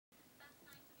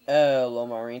Hello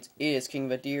Marines, it's King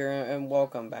Vadir and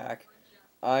welcome back.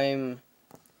 I'm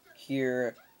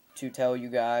here to tell you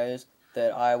guys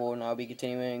that I will now be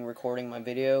continuing recording my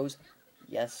videos.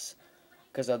 Yes,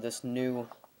 because of this new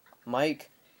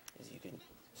mic. As you can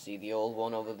see the old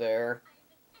one over there.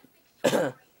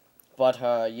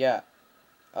 But yeah.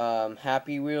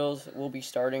 Happy Wheels will be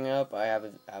starting up. I have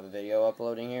a video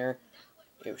uploading here.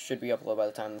 It should be uploaded by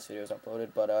the time this video is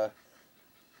uploaded, but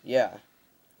yeah.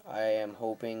 I am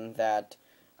hoping that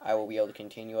I will be able to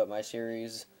continue up my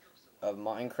series of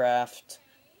Minecraft,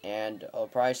 and I'll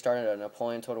probably start a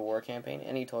Napoleon Total War campaign,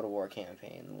 any Total War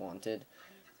campaign wanted.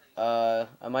 I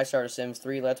might start a Sims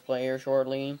 3 Let's Play here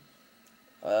shortly.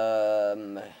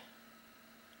 Other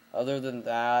than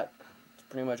that, it's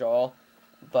pretty much all.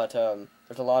 But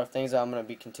there's a lot of things that I'm going to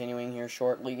be continuing here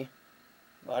shortly.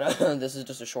 But this is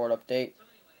just a short update.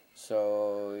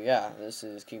 So yeah, this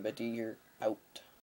is King Betty here, out.